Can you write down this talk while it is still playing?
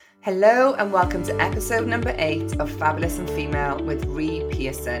Hello and welcome to episode number 8 of Fabulous and Female with Rie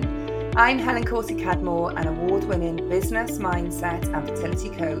Pearson. I'm Helen Corsie-Cadmore, an award-winning business, mindset and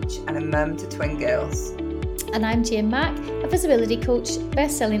fertility coach and a mum to twin girls. And I'm Jane Mack, a visibility coach,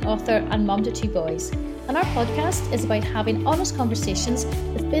 best-selling author and mum to 2 boys. And our podcast is about having honest conversations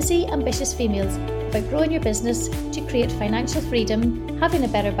with busy, ambitious females about growing your business to create financial freedom, having a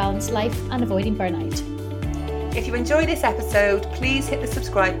better balanced life and avoiding burnout. If you enjoy this episode, please hit the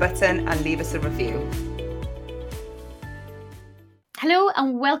subscribe button and leave us a review. Hello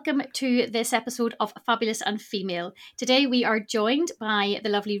and welcome to this episode of Fabulous and Female. Today we are joined by the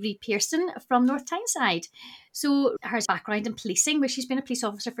lovely Rie Pearson from North Tyneside. So her background in policing, where she's been a police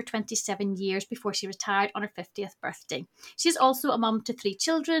officer for 27 years before she retired on her 50th birthday. She's also a mum to 3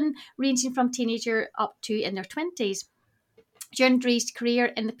 children, ranging from teenager up to in their 20s. During Rie's career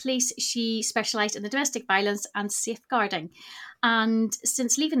in the police, she specialised in the domestic violence and safeguarding. And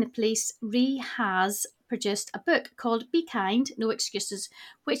since leaving the police, Rie has produced a book called Be Kind, No Excuses,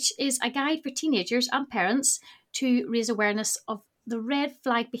 which is a guide for teenagers and parents to raise awareness of the red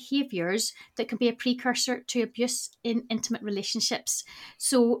flag behaviours that can be a precursor to abuse in intimate relationships.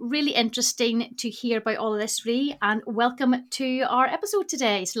 So really interesting to hear about all of this, Rie, and welcome to our episode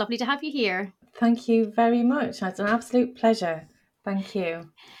today. It's lovely to have you here. Thank you very much. It's an absolute pleasure. Thank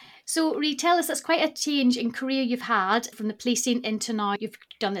you. So, Rie, tell us, that's quite a change in career you've had from the policing into now you've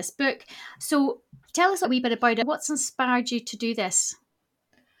done this book. So tell us a wee bit about it. What's inspired you to do this?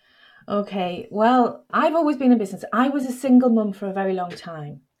 Okay, well, I've always been in business. I was a single mum for a very long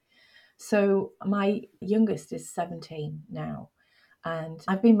time. So my youngest is 17 now. And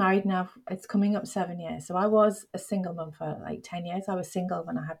I've been married now, it's coming up 7 years. So I was a single mum for like 10 years. I was single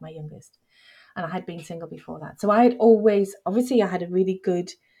when I had my youngest. And I had been single before that. So I had always, obviously I had a really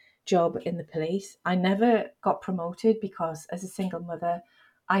good job in the police. I never got promoted because as a single mother,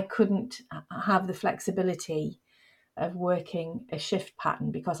 I couldn't have the flexibility of working a shift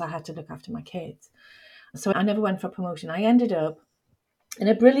pattern because I had to look after my kids. So I never went for promotion. I ended up in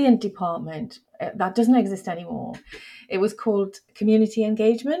a brilliant department that doesn't exist anymore. It was called community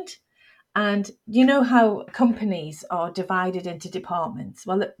engagement. And you know how companies are divided into departments?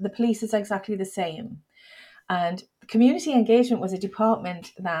 Well, the police is exactly the same. And community engagement was a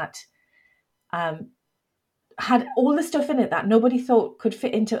department that had all the stuff in it that nobody thought could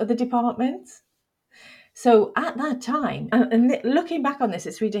fit into other departments. So at that time, and looking back on this,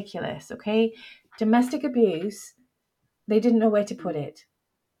 it's ridiculous, okay? Domestic abuse, they didn't know where to put it.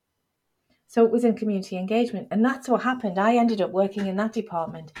 So it was in community engagement. And that's what happened. I ended up working in that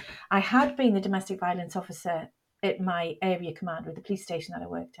department. I had been the domestic violence officer at my area command with the police station that I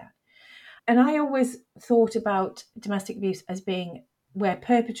worked at. And I always thought about domestic abuse as being where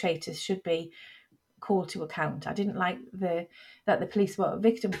perpetrators should be called to account. I didn't like that the police were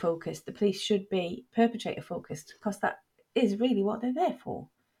victim focused. The police should be perpetrator focused because that is really what they're there for.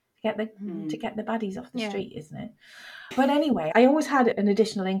 To get the baddies off the street, isn't it? But anyway, I always had an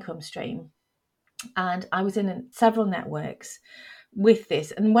additional income stream. And I was in several networks with this.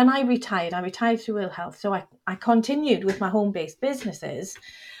 And when I retired through ill health. So I continued with my home-based businesses.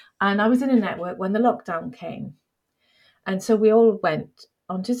 And I was in a network when the lockdown came. And so we all went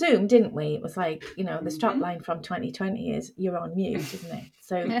onto Zoom, didn't we? It was like, the strapline from 2020 is you're on mute, isn't it?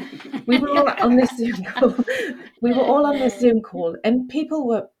 So we were all on this Zoom call. We were all on this Zoom call and people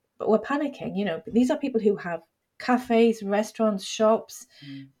were panicking. These are people who have cafes, restaurants, shops,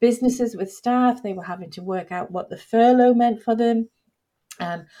 businesses with staff. They were having to work out what the furlough meant for them,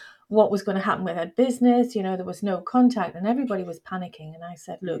 what was going to happen with their business. There was no contact and everybody was panicking. And I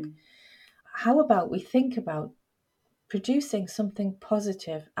said, look, how about we think about producing something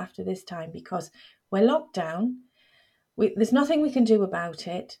positive after this time because we're locked down. There's nothing we can do about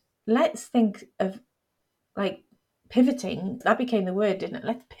it. Let's think of pivoting. That became the word, didn't it?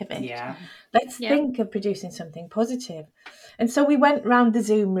 Let's pivot. Yeah. Let's think of producing something positive. And so we went round the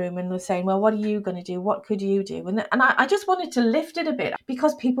Zoom room and were saying, well, what are you going to do? What could you do? And I just wanted to lift it a bit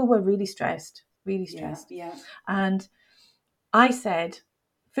because people were really stressed. Yeah. And I said,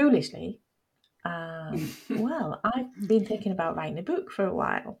 foolishly, well, I've been thinking about writing a book for a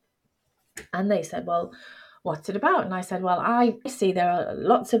while. And they said, well, what's it about? And I said, well, I see there are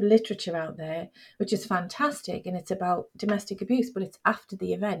lots of literature out there, which is fantastic. And it's about domestic abuse, but it's after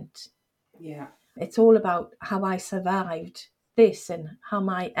the event. Yeah. It's all about how I survived this and how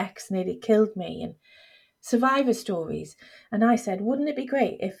my ex nearly killed me and survivor stories. And I said, wouldn't it be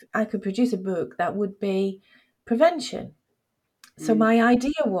great if I could produce a book that would be prevention? So my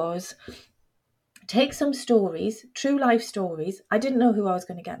idea was take some stories, true life stories. I didn't know who I was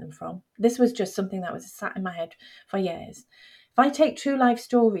going to get them from. This was just something that was sat in my head for years. If I take true life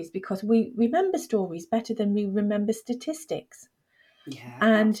stories, because we remember stories better than we remember statistics. Yeah,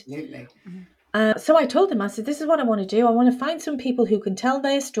 And absolutely. so I told them, I said, this is what I want to do. I want to find some people who can tell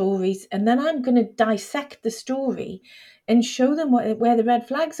their stories, and then I'm going to dissect the story and show them where the red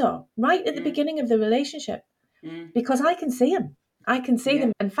flags are right at the beginning of the relationship, because I can see them. I can see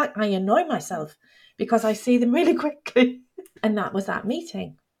them. In fact, I annoy myself because I see them really quickly. And that was that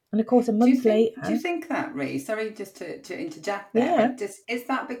meeting. And of course, a month later... Do you think that, Rie? Sorry, just to interject there, Yeah. but is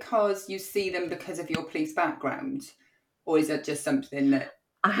that because you see them because of your police background? Or is that just something that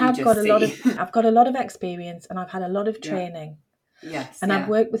I've got a lot of experience, and I've had a lot of training. Yes. And I've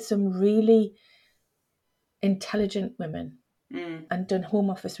worked with some really intelligent women and done home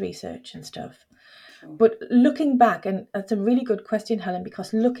office research and stuff. Sure. But looking back, and that's a really good question, Helen,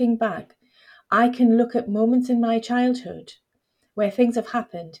 because looking back, I can look at moments in my childhood where things have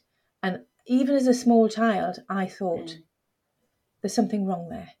happened, and even as a small child, I thought there's something wrong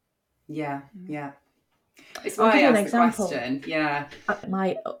there. Yeah. It's I'll why give I you an asked the example. question. Yeah.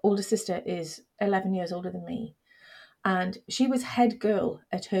 My older sister is 11 years older than me, and she was head girl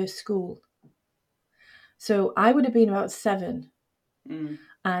at her school. So I would have been about 7.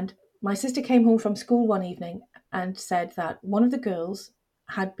 And my sister came home from school one evening and said that one of the girls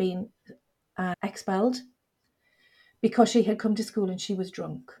had been expelled because she had come to school and she was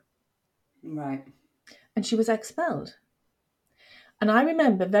drunk. Right. And she was expelled. And I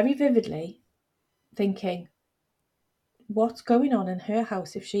remember very vividly thinking, what's going on in her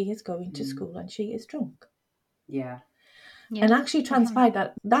house if she is going to school and she is drunk? Yeah. And actually transpired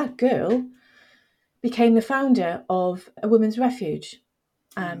that that girl became the founder of a women's refuge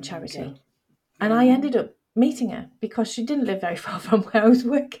charity. And I ended up meeting her because she didn't live very far from where I was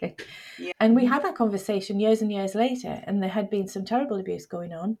working. Yeah. And we had that conversation years and years later, and there had been some terrible abuse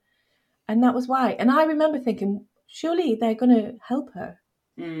going on. And that was why. And I remember thinking, surely they're going to help her.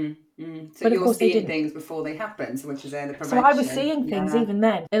 So But of you're course they seeing didn't. things before they happen, so which is early prevention. So I was seeing things even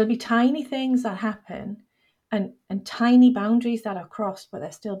then. It'll be tiny things that happen and tiny boundaries that are crossed, but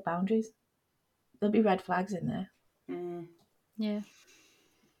they're still boundaries. There'll be red flags in there. Yeah.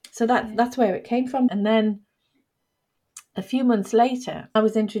 So that's where it came from. And then a few months later, I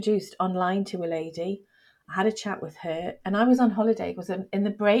was introduced online to a lady. I had a chat with her, and I was on holiday. It was in the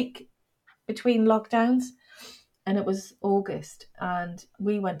break between lockdowns, and it was August, and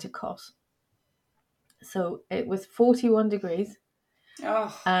we went to Kos. So it was 41 degrees,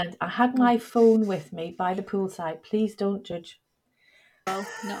 and I had my phone with me by the poolside. Please don't judge. Oh,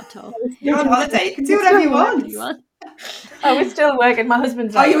 not at all. You're on holiday. You can do whatever you want. I was still working. My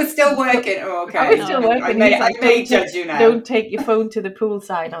husband's like, you were still working. Oh, okay. I was still working. I He's like, may judge you now. Don't take your phone to the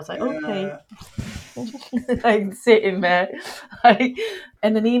poolside. I was like, okay. I'm sitting there.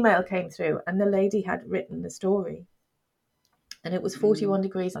 And an email came through, and the lady had written the story. And it was 41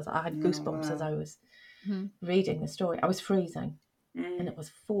 degrees. I had goosebumps as I was reading the story. I was freezing. And it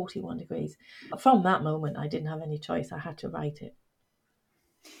was 41 degrees. From that moment, I didn't have any choice. I had to write it.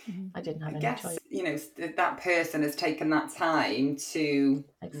 I didn't have any choice. That person has taken that time to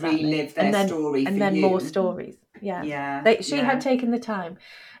relive their story and for then you. more stories. She had taken the time.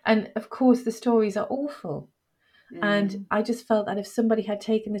 And of course, the stories are awful. And I just felt that if somebody had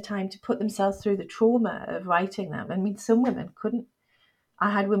taken the time to put themselves through the trauma of writing them, I mean, some women couldn't.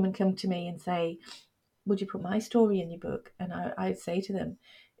 I had women come to me and say, would you put my story in your book? And I'd say to them,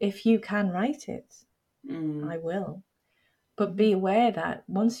 if you can write it, I will. But be aware that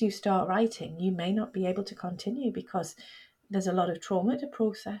once you start writing, you may not be able to continue because there's a lot of trauma to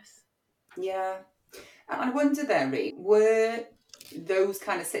process. Yeah. And I wonder there, Rie, were those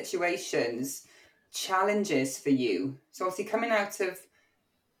kind of situations challenges for you? So obviously coming out of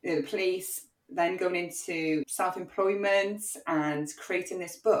the police, then going into self-employment and creating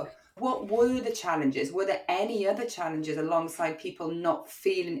this book, what were the challenges? Were there any other challenges alongside people not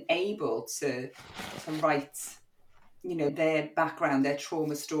feeling able to write, their background, their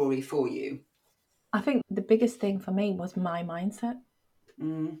trauma story for you? I think the biggest thing for me was my mindset.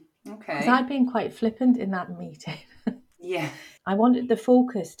 Okay. Because I'd been quite flippant in that meeting. Yeah. I wanted the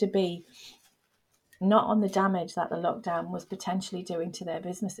focus to be not on the damage that the lockdown was potentially doing to their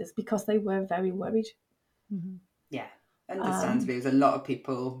businesses, because they were very worried. Yeah. Understandably, there's a lot of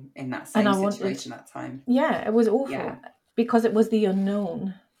people in that same situation at that time. Yeah, it was awful because it was the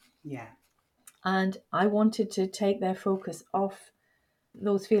unknown. Yeah. And I wanted to take their focus off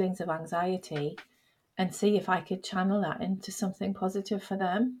those feelings of anxiety and see if I could channel that into something positive for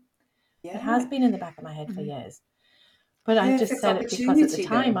them. Yeah. It has been in the back of my head for years. But I just said it because at the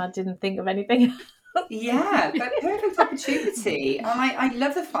time I didn't think of anything. Yeah, but perfect opportunity. And I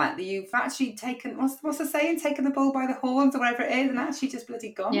love the fact that you've actually taken, what's the saying, taken the bull by the horns or whatever it is, and actually just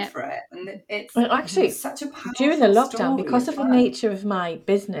bloody gone for it. And it's Well, actually, such a during the powerful lockdown, story because as of the well. nature of my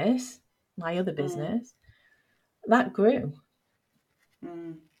business, my other business, that grew.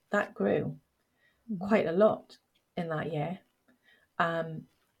 That grew quite a lot in that year.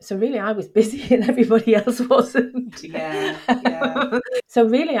 So really, I was busy and everybody else wasn't. Yeah. So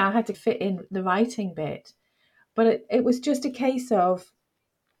really, I had to fit in the writing bit. But it was just a case of,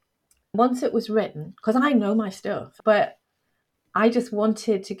 once it was written, because I know my stuff, but I just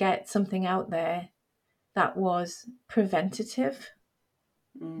wanted to get something out there that was preventative.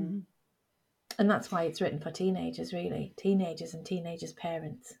 And that's why it's written for teenagers, really. Teenagers and teenagers'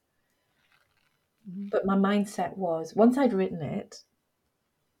 parents. But my mindset was, once I'd written it,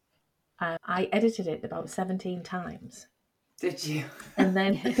 I edited it about 17 times. Did you? And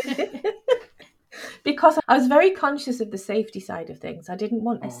then, because I was very conscious of the safety side of things, I didn't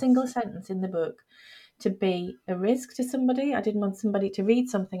want a single sentence in the book to be a risk to somebody. I didn't want somebody to read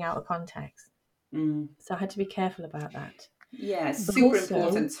something out of context. So I had to be careful about that. Yeah, it's But super also,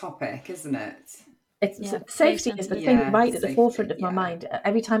 important topic, isn't it? Safety is the thing right at the forefront of my mind.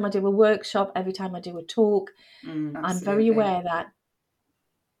 Every time I do a workshop, every time I do a talk, I'm very aware that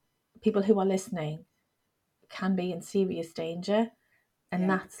people who are listening can be in serious danger. And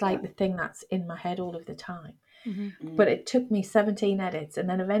that's like the thing that's in my head all of the time. But it took me 17 edits. And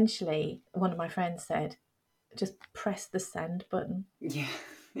then eventually one of my friends said, just press the send button. Yeah.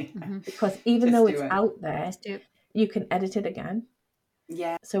 Because even Just though do it's it. out there, you can edit it again.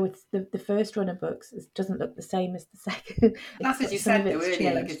 Yeah. So it's the first run of books. It doesn't look the same as the second. That's as you said though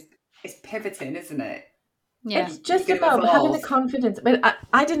earlier, like it's pivoting, isn't it? Yeah. It's just about having the confidence. But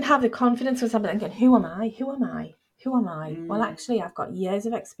I didn't have the confidence for something thinking, who am I? Who am I? Who am I? Well, actually, I've got years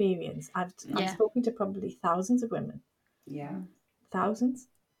of experience. I've spoken to probably thousands of women. Yeah. Thousands.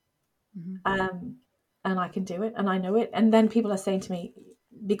 And I can do it, and I know it. And then people are saying to me,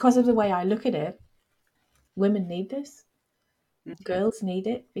 because of the way I look at it, women need this. Girls need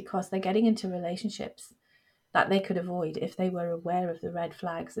it because they're getting into relationships that they could avoid if they were aware of the red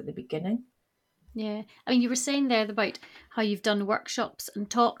flags at the beginning. Yeah. I mean, you were saying there about how you've done workshops and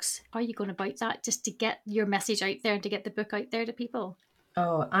talks. Are you going about that just to get your message out there and to get the book out there to people?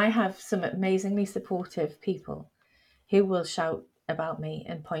 Oh, I have some amazingly supportive people who will shout about me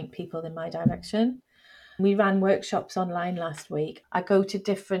and point people in my direction. We ran workshops online last week. I go to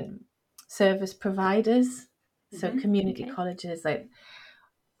different service providers, so community colleges. Like,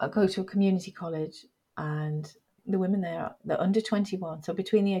 I go to a community college, and the women there, they're under 21, so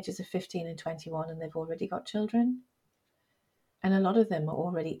between the ages of 15 and 21, and they've already got children. And a lot of them are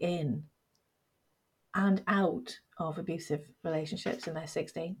already in and out of abusive relationships, and they're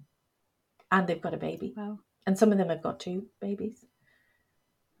 16. And they've got a baby. Wow. And some of them have got 2 babies.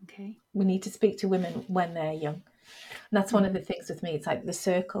 Okay. We need to speak to women when they're young. And that's one of the things with me. It's like the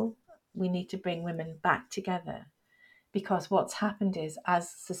circle. We need to bring women back together, because what's happened is, as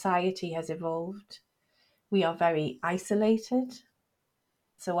society has evolved, we are very isolated.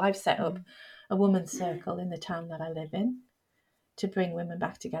 So I've set up a women's circle in the town that I live in to bring women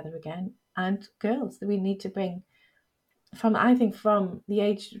back together again. And girls, we need to bring from the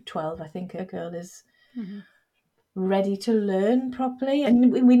age of 12, I think a girl is ready to learn properly.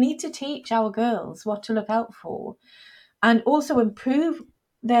 And we need to teach our girls what to look out for, and also improve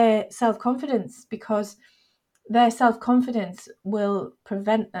their self-confidence, because their self-confidence will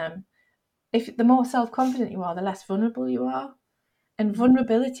prevent them. If the more self-confident you are, the less vulnerable you are. And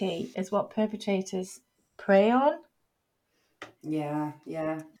vulnerability is what perpetrators prey on. Yeah.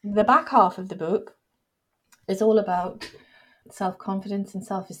 The back half of the book is all about self-confidence and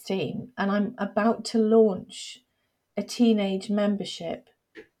self-esteem. And I'm about to launch a teenage membership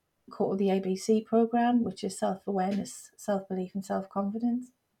called the ABC program, which is self-awareness, self-belief and self-confidence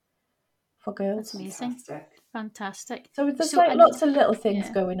for girls. That's amazing. Fantastic. So there's lots of little things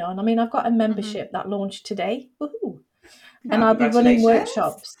going on. I mean, I've got a membership that launched today. Woohoo! And I'll be running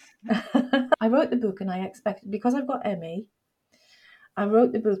workshops. I wrote the book and I expected, because I've got ME, I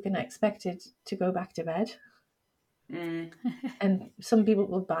wrote the book and I expected to go back to bed. And some people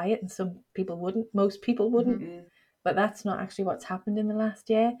would buy it and some people wouldn't. Most people wouldn't. But that's not actually what's happened in the last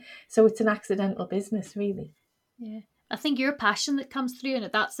year. So it's an accidental business, really. Yeah. I think your passion that comes through in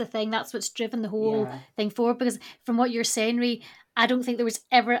it, that's the thing. That's what's driven the whole thing forward. Because from what you're saying, Rie, I don't think there was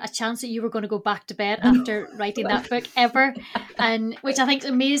ever a chance that you were going to go back to bed after writing that book, ever. And which I think is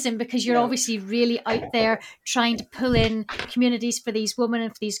amazing, because you're obviously really out there trying to pull in communities for these women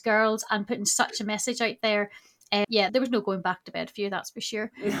and for these girls and putting such a message out there. There was no going back to bed for you, that's for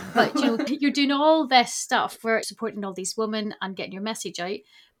sure. But you're doing all this stuff for supporting all these women and getting your message out.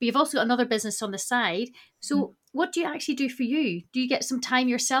 But you've also got another business on the side. So what do you actually do for you? Do you get some time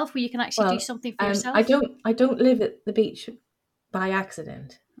yourself where you can actually do something for yourself? I don't live at the beach by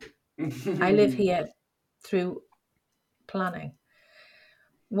accident. I live here through planning.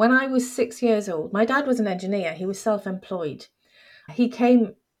 When I was 6 years old, my dad was an engineer. He was self-employed. He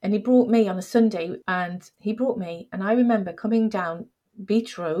came and he brought me on a Sunday, and I remember coming down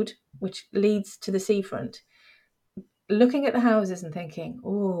Beach Road, which leads to the seafront, looking at the houses and thinking,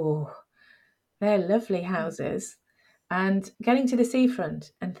 oh, they're lovely houses. And getting to the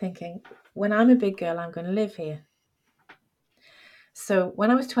seafront and thinking, when I'm a big girl, I'm going to live here. So when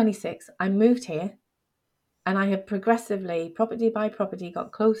I was 26, I moved here, and I have progressively, property by property,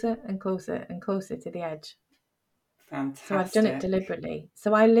 got closer and closer and closer to the edge. Fantastic. So I've done it deliberately.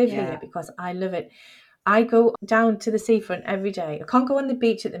 So I live here because I love it. I go down to the seafront every day. I can't go on the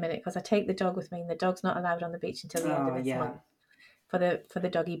beach at the minute because I take the dog with me, and the dog's not allowed on the beach until the end of this month for the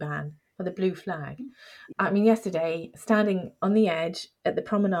doggy ban, for the blue flag. I mean, yesterday, standing on the edge at the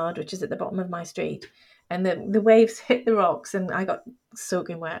promenade, which is at the bottom of my street, and the waves hit the rocks and I got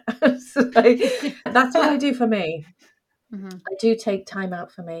soaking wet. So that's what I do for me. I do take time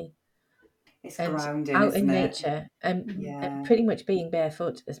out for me. It's and grounding, out isn't in it? nature and pretty much being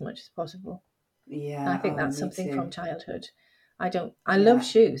barefoot as much as possible. Yeah, and I think that's me something too. from childhood. I love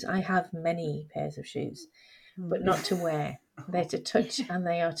shoes. I have many pairs of shoes, but not to wear. They're to touch and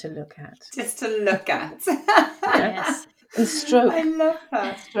they are to look at. Just to look at. Yes. And stroke. I love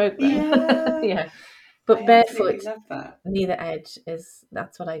that. Stroke them. Yeah. Yeah. But I barefoot, absolutely love that. near the edge,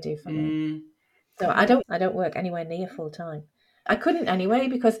 that's what I do for me. So I don't work anywhere near full time. I couldn't anyway,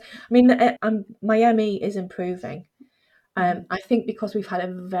 because I mean, my ME is improving. I think because we've had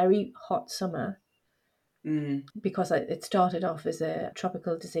a very hot summer, because it started off as a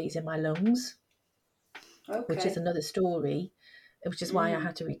tropical disease in my lungs, which is another story, which is why I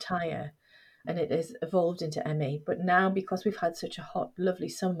had to retire, and it has evolved into ME. But now, because we've had such a hot, lovely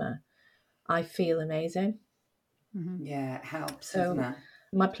summer, I feel amazing. Yeah, it helps, So doesn't it?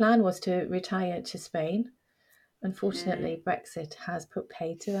 my plan was to retire to Spain. Unfortunately, Brexit has put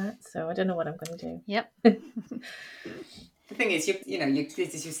paid to that, so I don't know what I'm going to do. Yep. The thing is,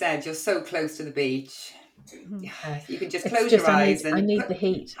 as you said, you're so close to the beach. You can just close your eyes I need the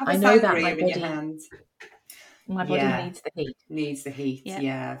heat. have I a know that sangria in your hand. My body needs the heat. Needs the heat.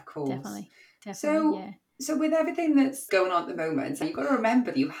 Yeah, of course. Definitely. So with everything that's going on at the moment, you've got to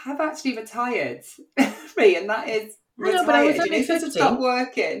remember that you have actually retired, Rie, and that is retired. But I was only 50. To stop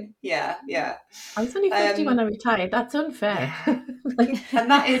working. Yeah. I was only 50 when I retired. That's unfair.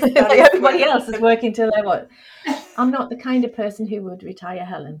 And that is everybody else is working till they're what? I'm not the kind of person who would retire,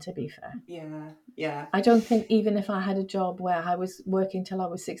 Helen, to be fair. Yeah. I don't think even if I had a job where I was working till I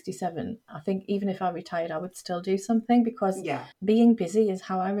was 67, I think even if I retired, I would still do something, because being busy is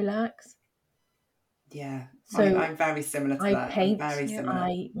how I relax. Yeah. So I'm very similar to that. I paint, I'm very similar.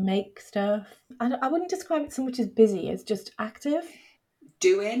 I make stuff. I wouldn't describe it so much as busy as just active.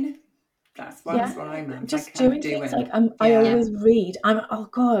 Doing. That's what I'm at. Just doing things. Like I always read.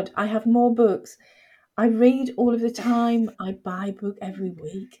 I have more books. I read all of the time. I buy a book every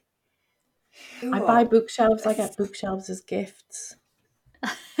week. Cool. I buy bookshelves. I get bookshelves as gifts.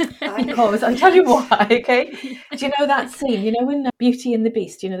 Because I tell you why, okay? Do you know that scene? You know in Beauty and the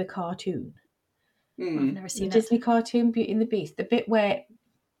Beast, the cartoon? I've never seen the Disney cartoon Beauty and the Beast. The bit where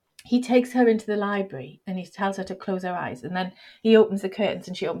he takes her into the library and he tells her to close her eyes, and then he opens the curtains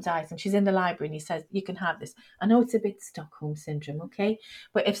and she opens her eyes and she's in the library and he says, you can have this. I know it's a bit Stockholm syndrome, okay?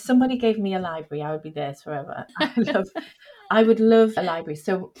 But if somebody gave me a library, I would be theirs forever. I would love a library.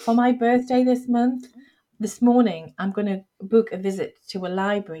 So for my birthday this morning, I'm going to book a visit to a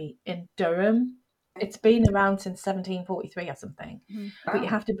library in Durham. It's been around since 1743 or something, but you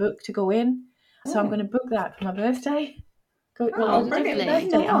have to book to go in. So I'm going to book that for my birthday.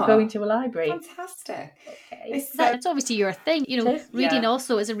 Brilliant. I'm going to a library. Fantastic. Okay. That's obviously your thing. Reading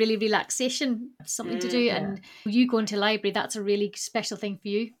also is a really relaxation, something to do. And you going to a library, that's a really special thing for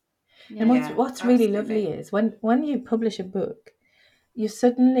you. Yeah. And what's really lovely is when you publish a book, you're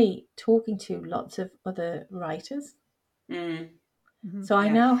suddenly talking to lots of other writers. So I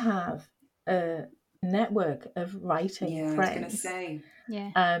now have a network of writing friends. I was going to say.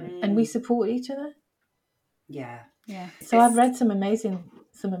 And we support each other. Yeah. So I've read some amazing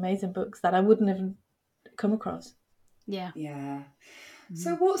books that I wouldn't have come across. Yeah.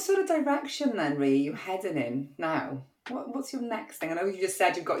 So what sort of direction then, Rie, are you heading in now? What's your next thing? I know you just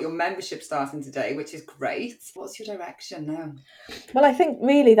said you've got your membership starting today, which is great. What's your direction now? Well, I think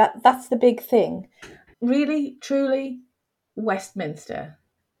really that's the big thing. really, truly Westminster.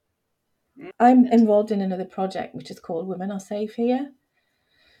 I'm involved in another project which is called Women Are Safe Here,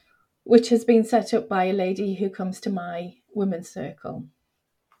 which has been set up by a lady who comes to my women's circle.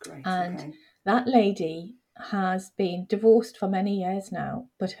 Great. And Okay. that lady has been divorced for many years now,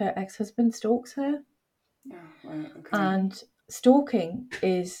 but her ex-husband stalks her. Oh, wow. Okay. And stalking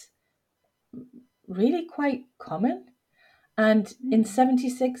is really quite common. And in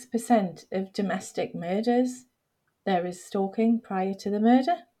 76% of domestic murders, there is stalking prior to the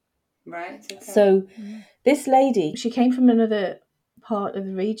murder. Right. Okay. So this lady, she came from another part of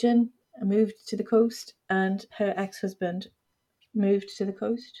the region and moved to the coast, and her ex-husband moved to the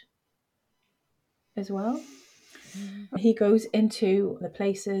coast as well. He goes into the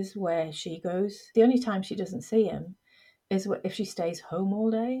places where she goes. The only time she doesn't see him is if she stays home all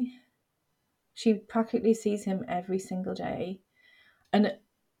day. She practically sees him every single day. And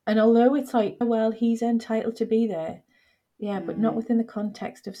although it's like, well, he's entitled to be there, yeah, but not within the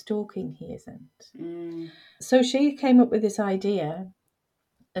context of stalking, he isn't. So she came up with this idea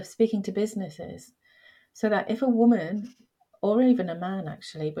of speaking to businesses so that if a woman, or even a man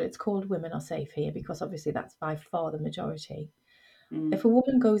actually, but it's called Women Are Safe Here because obviously that's by far the majority. If a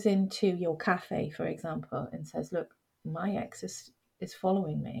woman goes into your cafe, for example, and says, look, my ex is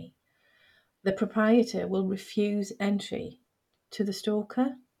following me, the proprietor will refuse entry to the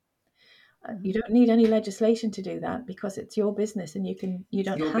stalker. You don't need any legislation to do that because it's your business and you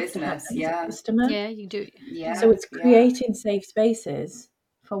don't Your have to have business. them as a Yeah. customer. Yeah, you do. Yeah. So it's Yeah. creating safe spaces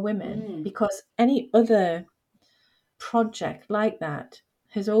for women because any other project like that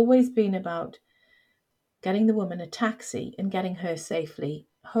has always been about getting the woman a taxi and getting her safely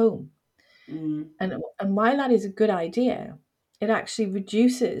home. And while that is a good idea, it actually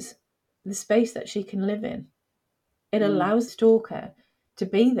reduces the space that she can live in. It allows the stalker to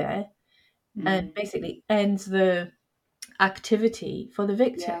be there and basically ends the activity for the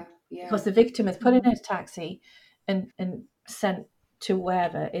victim. Yeah. Because the victim is put in a taxi and sent to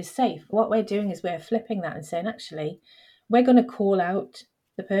wherever is safe. What we're doing is we're flipping that and saying, actually, we're going to call out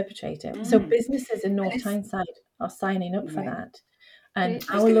the perpetrator. So businesses in North Tyneside are signing up for that. And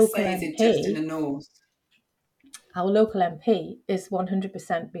Great. I was our going to local say, is it just in the MP, north? our local MP is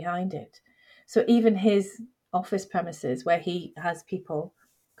 100% behind it. So even his office premises where he has people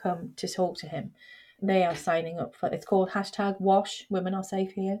come to talk to him, they are signing up for it's called #WASH Women Are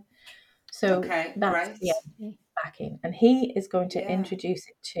Safe Here. So Okay. that's Great. backing. And he is going to Yeah. introduce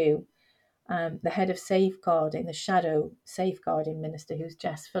it to the head of safeguarding, the shadow safeguarding minister, who's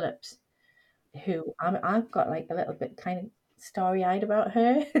Jess Phillips, who I've got like a little bit kind of starry-eyed about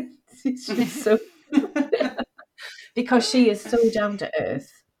her. She's so because she is so down to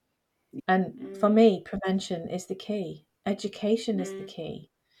earth. And for me, prevention is the key. Education is the key.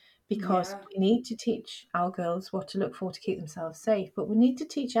 Because Yeah. we need to teach our girls what to look for to keep themselves safe, but we need to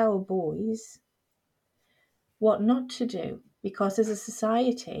teach our boys what not to do. Because as a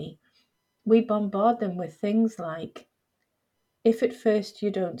society, we bombard them with things like, if at first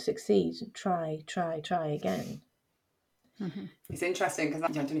you don't succeed, try again. It's interesting because I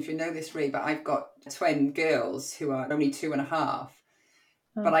don't know if you know this, Rie, but I've got twin girls who are only 2.5.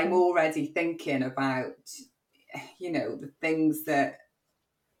 But I'm already thinking about, the things that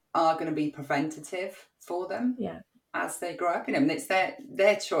are going to be preventative for them as they grow up. And it's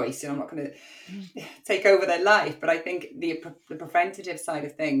their choice. I'm not going to take over their life, but I think the preventative side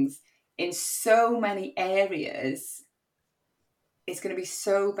of things in so many areas is going to be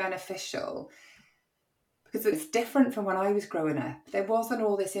so beneficial. Because it's different from when I was growing up. There wasn't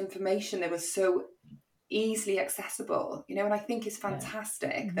all this information. There was so easily accessible, and I think it's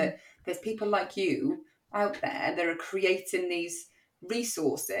fantastic that there's people like you out there that are creating these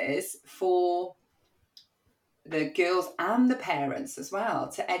resources for the girls and the parents as well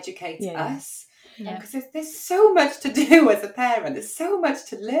to educate us. Because there's so much to do as a parent. There's so much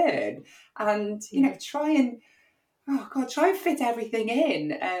to learn, and try and fit everything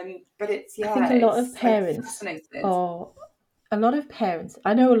in. But it's I think a lot of I'm parents fascinated. I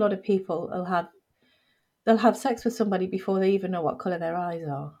know a lot of people they'll have sex with somebody before they even know what colour their eyes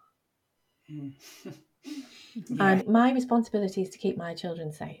are. And my responsibility is to keep my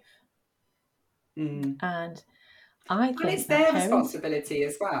children safe. And I think it's that their parents, responsibility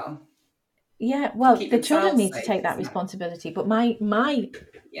as well. yeah, To well, keep the children themselves need to safe, take that isn't it? responsibility, but my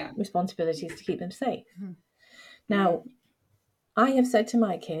responsibility is to keep them safe. Now, I have said to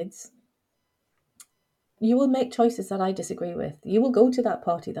my kids, you will make choices that I disagree with. You will go to that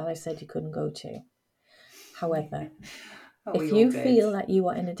party that I said you couldn't go to. However, if you feel that you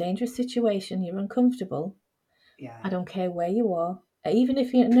are in a dangerous situation, you're uncomfortable, I don't care where you are, Even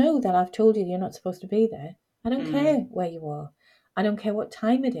if you know that I've told you you're not supposed to be there, I don't care where you are. I don't care what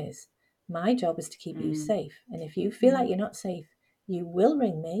time it is. My job is to keep you safe. And if you feel like you're not safe, you will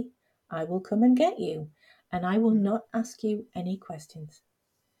ring me. I will come and get you. And I will not ask you any questions.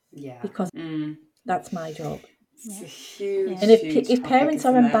 Yeah. Because that's my job. It's a huge, And if topic, parents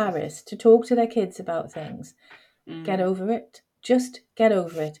are isn't it? embarrassed to talk to their kids about things, get over it. Just get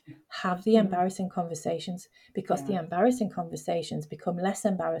over it. Have the embarrassing conversations, because the embarrassing conversations become less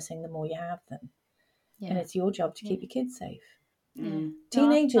embarrassing the more you have them. And it's your job to keep your kids safe.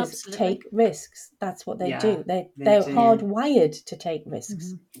 Teenagers take risks. That's what they do. They're hardwired to take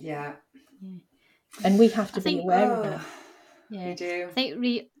risks. Yeah. And we have to be aware of that. Yeah, we do. I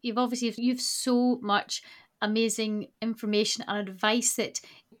think you've so much amazing information and advice that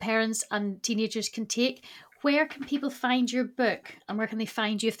parents and teenagers can take. Where can people find your book, and where can they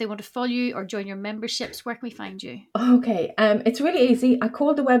find you if they want to follow you or join your memberships? Where can we find you? Okay, it's really easy. I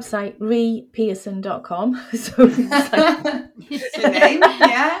called the website riepearson.com. So it's your name,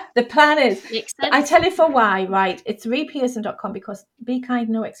 yeah. The plan is, Makes sense. I tell you for why, right? It's riepearson.com because Be Kind,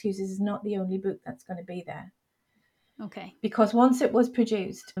 No Excuses is not the only book that's going to be there. Okay. Because once it was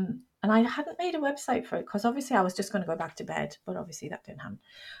produced, and I hadn't made a website for it, because obviously I was just going to go back to bed, but obviously that didn't happen.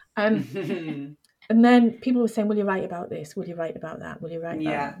 And then people were saying, will you write about this? Will you write about that? Will you write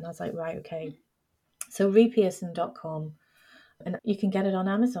about that? And I was like, right, okay. So riepearson.com, and you can get it on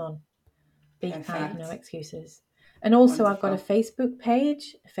Amazon. Be Kind, No Excuses. And also I've got a Facebook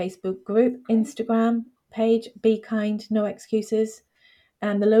page, a Facebook group, Instagram page, Be Kind, No Excuses.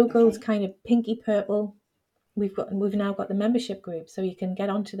 And the logo's kind of pinky purple. We've now got the membership group, so you can get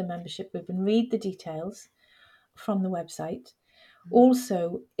onto the membership group and read the details from the website.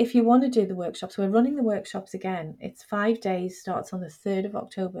 Also, if you want to do the workshops, we're running the workshops again. It's 5 days, starts on the 3rd of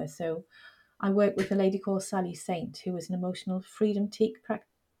October. So I work with a lady called Sally Saint, who is an emotional freedom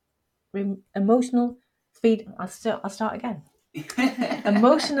emotional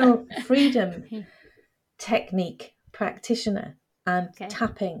freedom technique practitioner and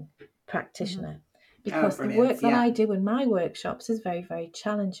tapping practitioner. Because the work that I do in my workshops is very, very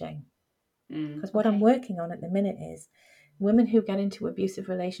challenging. Because what I'm working on at the minute is women who get into abusive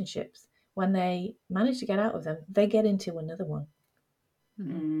relationships, when they manage to get out of them, they get into another one.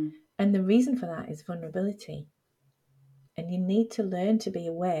 And the reason for that is vulnerability. And you need to learn to be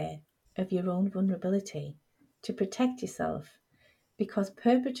aware of your own vulnerability to protect yourself, because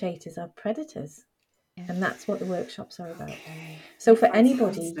perpetrators are predators. And that's what the workshops are about. So for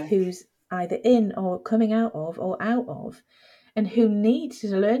anybody who's either in or coming out of or out of, and who need to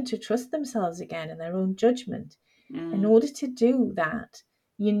learn to trust themselves again and their own judgment, in order to do that,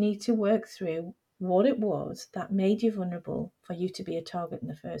 you need to work through what it was that made you vulnerable for you to be a target in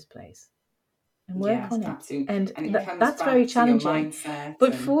the first place. And work on it. Absolutely. And it that's very challenging.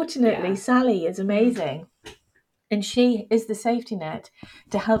 But fortunately, Sally is amazing. And she is the safety net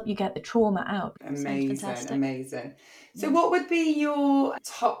to help you get the trauma out. Amazing. So what would be your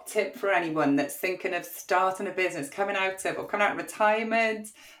top tip for anyone that's thinking of starting a business, coming out of retirement?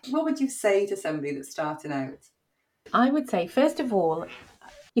 What would you say to somebody that's starting out? I would say, first of all,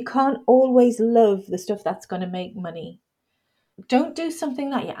 you can't always love the stuff that's going to make money. Don't do something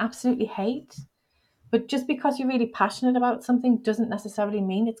that you absolutely hate. But just because you're really passionate about something doesn't necessarily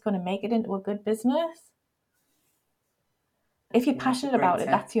mean it's going to make it into a good business. If you're passionate about it,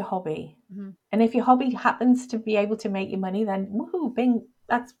 that's your hobby. And if your hobby happens to be able to make you money, then woohoo, bing,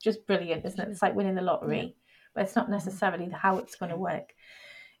 that's just brilliant, isn't it? It's like winning the lottery. But it's not necessarily how it's going to work.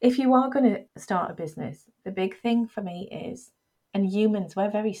 If you are going to start a business, the big thing for me is, and humans,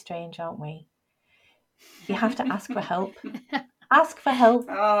 we're very strange, aren't we? You have to ask for help. Ask for help.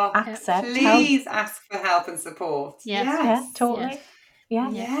 Accept help. Please ask for help and support. Yes. Yeah, totally.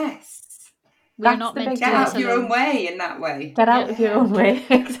 Yes. Yes. We're not meant to get out of your own way in that way. Get out of your own way.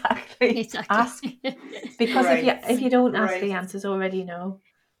 Exactly. Ask. Because if you don't ask, the answer's already no.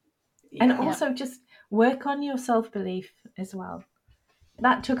 And also just work on your self-belief as well.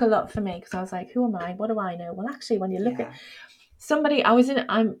 That took a lot for me, because I was like, who am I? What do I know? Well, actually, when you look at somebody,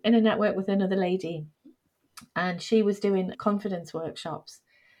 I'm in a network with another lady, and she was doing confidence workshops.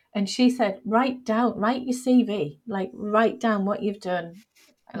 And she said, write your CV, like write down what you've done.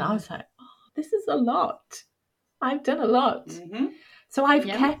 And I was like, oh, this is a lot. I've done a lot. So I've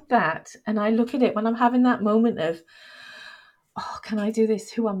kept that, and I look at it when I'm having that moment of, oh, can I do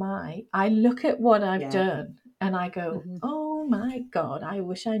this? Who am I? I look at what I've done and I go, oh my God, I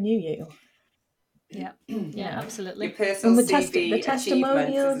wish I knew you. Yeah, absolutely. Your personal the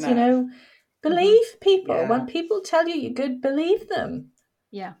testimonials, believe people. When people tell you you're good, believe them.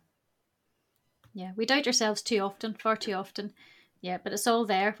 Yeah. We doubt ourselves far too often. Yeah, but it's all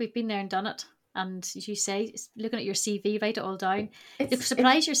there. We've been there and done it. And as you say, looking at your CV, write it all down. You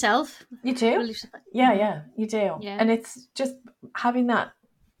surprise yourself. You do? Really Yeah, you do. Yeah. And it's just having that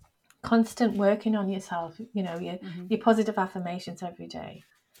constant working on yourself, your positive affirmations every day.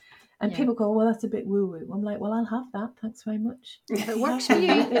 And people go, well, that's a bit woo-woo. I'm like, well, I'll have that. Thanks very much. If it works for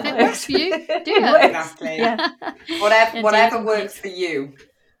you, do it. Exactly. Yeah. Whatever works for you.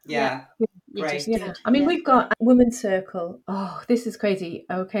 Yeah. Great. Yeah. I mean, we've got a women's circle. Oh, this is crazy.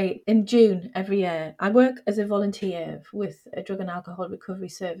 Okay. In June every year, I work as a volunteer with a drug and alcohol recovery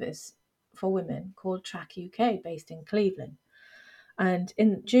service for women called Track UK, based in Cleveland. And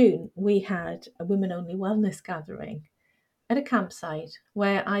in June, we had a women-only wellness gathering at a campsite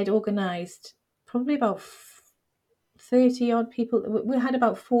where I'd organised probably about 30 odd people. We had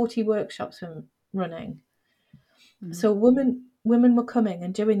about 40 workshops running. So women were coming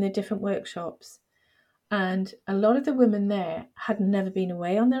and doing the different workshops. And a lot of the women there had never been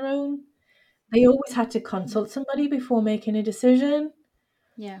away on their own. They always had to consult somebody before making a decision.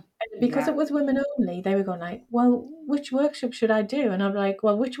 Yeah. And because it was women only, they were going like, well, which workshop should I do? And I'm like,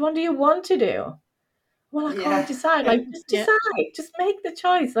 well, which one do you want to do? Well, I can't decide. Like, just decide. Just make the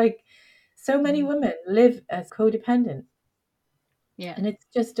choice. Like, so many women live as codependent. Yeah. And it's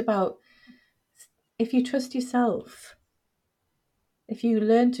just about, if you trust yourself, if you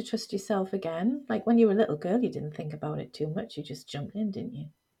learn to trust yourself again, like when you were a little girl, you didn't think about it too much. You just jumped in, didn't you?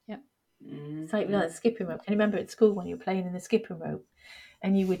 Yeah. It's like that skipping rope. Can you remember at school when you were playing in the skipping rope?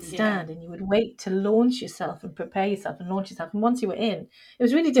 And you would stand and you would wait to launch yourself and prepare yourself and launch yourself. And once you were in, it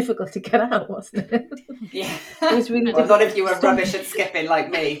was really difficult to get out, wasn't it? Yeah. It was really difficult. Not if you were rubbish at skipping like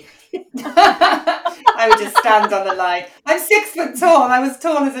me. I would just stand on the line. I'm 6 foot tall. I was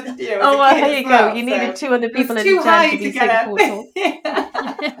tall as a kid. Well, here you go. You needed 2 other people in the tent to be 6 foot tall.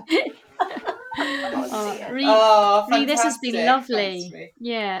 Rie, this has been lovely. Thanks,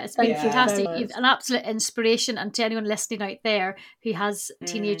 yeah, it's been fantastic. You've an absolute inspiration, and to anyone listening out there who has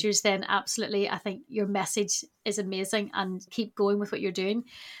teenagers, then absolutely, I think your message is amazing, and keep going with what you're doing.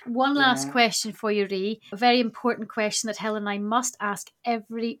 One last question for you, Rie. A very important question that Helen and I must ask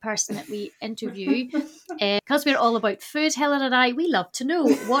every person that we interview. Because we're all about food, Helen and I, we love to know,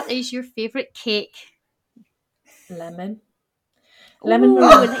 what is your favourite cake? Lemon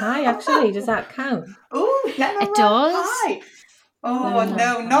meringue pie, actually. Does that count? Oh, lemon it does. Pie. Oh,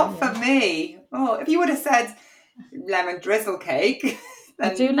 no, not for me. Oh, if you would have said lemon drizzle cake.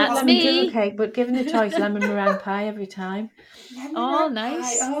 I do love lemon drizzle cake, but given the choice, lemon meringue pie every time.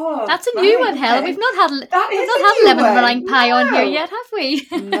 Nice. Oh, that's a new one, Helen. We've not had lemon meringue pie on here yet, have we?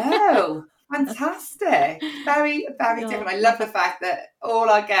 No. Fantastic. Very, very different. I love the fact that all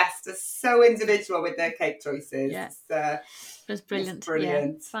our guests are so individual with their cake choices. Yeah. It's brilliant. It's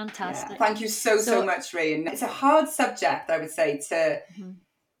brilliant. Yeah, fantastic. Yeah. Thank you so much, Rie. And it's a hard subject, I would say,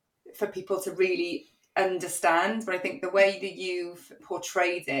 for people to really understand. But I think the way that you've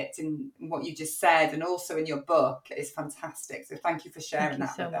portrayed it and what you just said, and also in your book, is fantastic. So thank you for sharing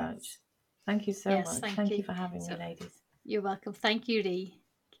that with us. Thank you so much. Thank you for having me, ladies. You're welcome. Thank you, Rie.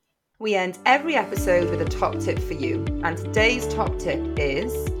 We end every episode with a top tip for you. And today's top tip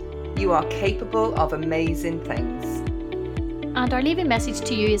is, you are capable of amazing things. And our leaving message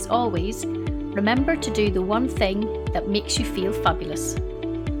to you is always, remember to do the one thing that makes you feel fabulous.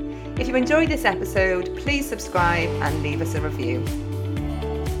 If you enjoyed this episode, please subscribe and leave us a review.